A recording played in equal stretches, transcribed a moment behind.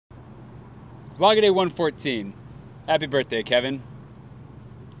Vlogaday 114. Happy birthday, Kevin.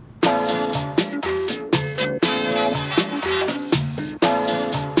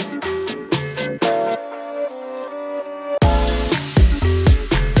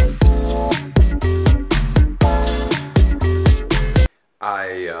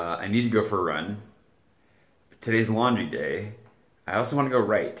 I need to go for a run. Today's laundry day. I also want to go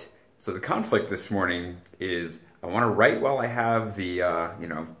write. So the conflict this morning is I want to write while I have the,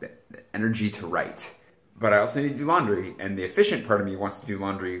 the energy to write. But I also need to do laundry, and the efficient part of me wants to do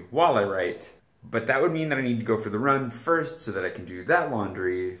laundry while I write. But that would mean that I need to go for the run first so that I can do that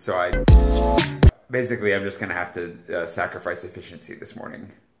laundry. So basically I'm just gonna have to sacrifice efficiency this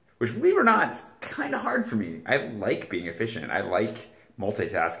morning. Which, believe it or not, is kind of hard for me. I like being efficient. I like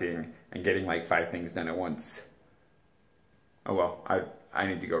multitasking and getting like 5 things done at once. Oh well, I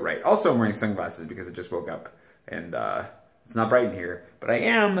need to go write. Also, I'm wearing sunglasses because I just woke up and it's not bright in here, but I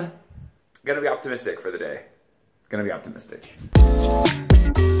am gonna be optimistic for the day. Gonna be optimistic.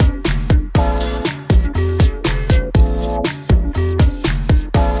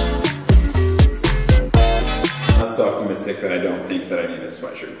 Not so optimistic that I don't think that I need a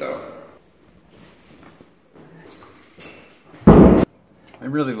sweatshirt though.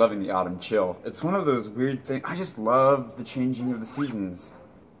 I'm really loving the autumn chill. It's one of those weird things. I just love the changing of the seasons.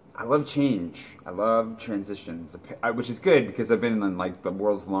 I love change. I love transitions, which is good because I've been in like the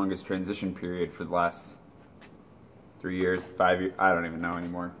world's longest transition period for the last 3 years, 5 years. I don't even know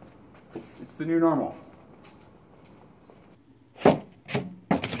anymore. It's the new normal.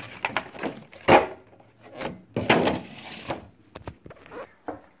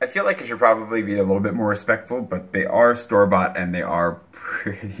 I feel like I should probably be a little bit more respectful, but they are store-bought and they are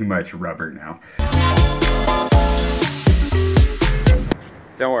pretty much rubber now.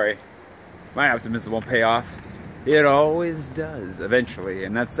 Don't worry, my optimism will pay off. It always does, eventually,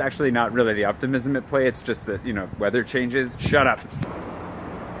 and that's actually not really the optimism at play, it's just that, weather changes. Shut up!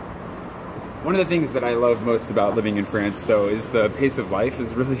 One of the things that I love most about living in France, though, is the pace of life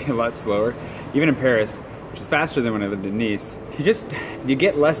is really a lot slower. Even in Paris, which is faster than when I lived in Nice. You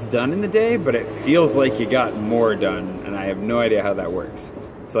get less done in the day, but it feels like you got more done, and I have no idea how that works.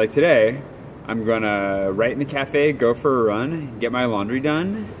 So like today, I'm gonna write in a cafe, go for a run, get my laundry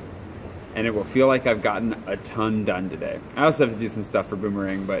done, and it will feel like I've gotten a ton done today. I also have to do some stuff for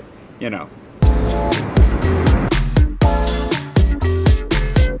Boomerang, but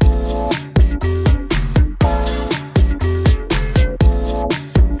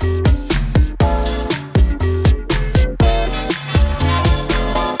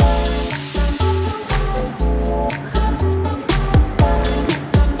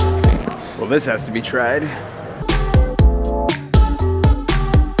Well, this has to be tried.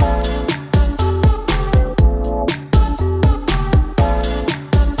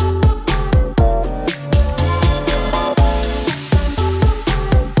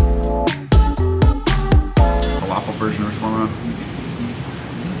 Version of shawarma.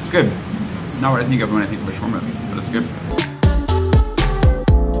 It's good. Not what I think of when I think of a shawarma, but it's good.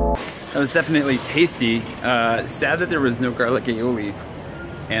 That was definitely tasty. Sad that there was no garlic aioli.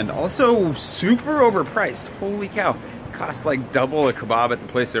 And also super overpriced. Holy cow. It cost like double a kebab at the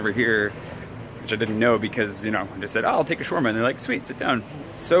place over here, which I didn't know because, I just said, oh, I'll take a shawarma. And they're like, sweet, sit down.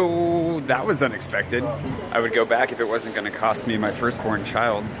 So that was unexpected. I would go back if it wasn't going to cost me my firstborn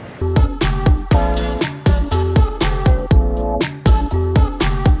child.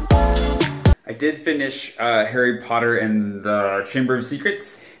 I did finish Harry Potter and the Chamber of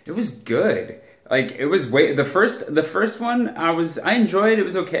Secrets. It was good. Like, it was the first one I enjoyed. It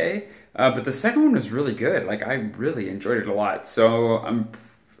was okay, but the second one was really good. Like, I really enjoyed it a lot. So I'm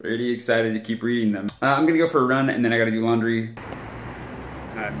pretty excited to keep reading them. I'm gonna go for a run and then I gotta do laundry.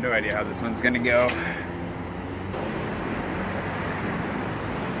 I have no idea how this one's gonna go.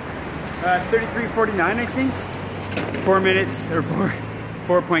 33:49, I think. 4 minutes or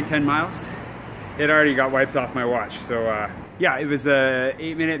 4.10 miles. It already got wiped off my watch, so yeah, it was a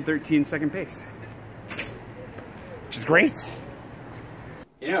 8-minute and 13-second pace, which is great.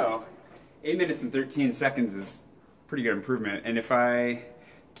 8 minutes and 13 seconds is pretty good improvement, and if I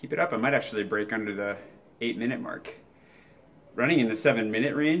keep it up, I might actually break under the 8-minute mark. Running in the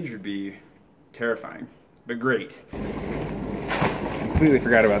 7-minute range would be terrifying, but great. Completely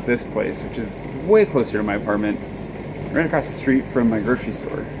forgot about this place, which is way closer to my apartment, right across the street from my grocery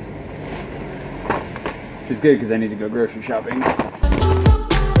store. Which is good because I need to go grocery shopping.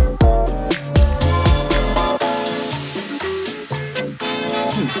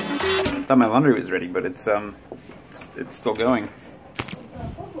 Thought my laundry was ready, but it's still going.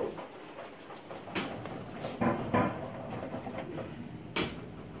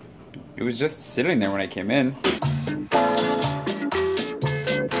 It was just sitting there when I came in.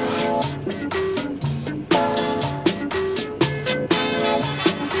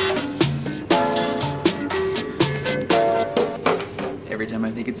 Every time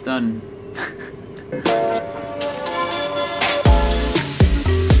I think it's done.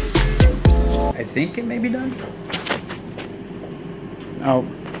 I think it may be done. Oh.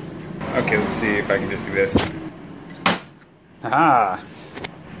 Okay, let's see if I can just do this. Aha!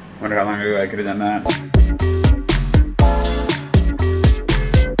 Wonder how long ago I could have done that.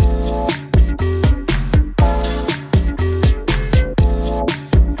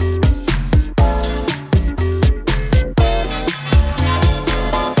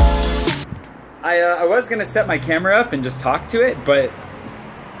 I was gonna set my camera up and just talk to it, but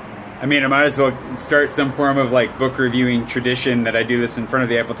I mean, I might as well start some form of like book reviewing tradition that I do this in front of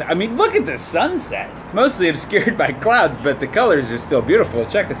the Eiffel Tower. I mean, look at the sunset. Mostly obscured by clouds, but the colors are still beautiful.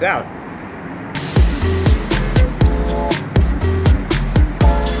 Check this out.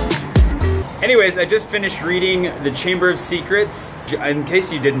 Anyways, I just finished reading The Chamber of Secrets. In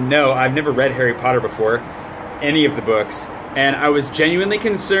case you didn't know, I've never read Harry Potter before, any of the books, and I was genuinely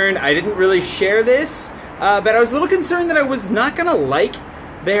concerned. I didn't really share this, but I was a little concerned that I was not gonna like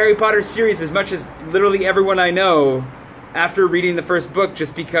the Harry Potter series as much as literally everyone I know after reading the first book,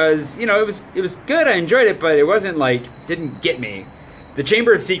 just because, you know, it was good, I enjoyed it, but it wasn't like, didn't get me. The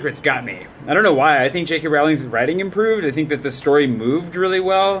Chamber of Secrets got me. I don't know why. I think J.K. Rowling's writing improved. I think that the story moved really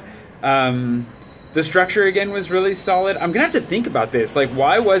well. The structure again was really solid. I'm gonna have to think about this. Like,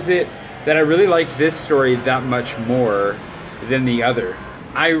 why was it that I really liked this story that much more than the other?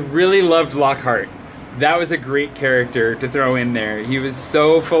 I really loved Lockhart. That was a great character to throw in there. He was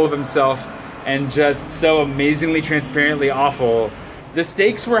so full of himself and just so amazingly transparently awful. The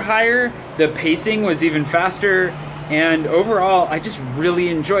stakes were higher, the pacing was even faster, and overall, I just really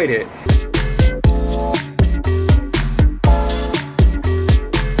enjoyed it.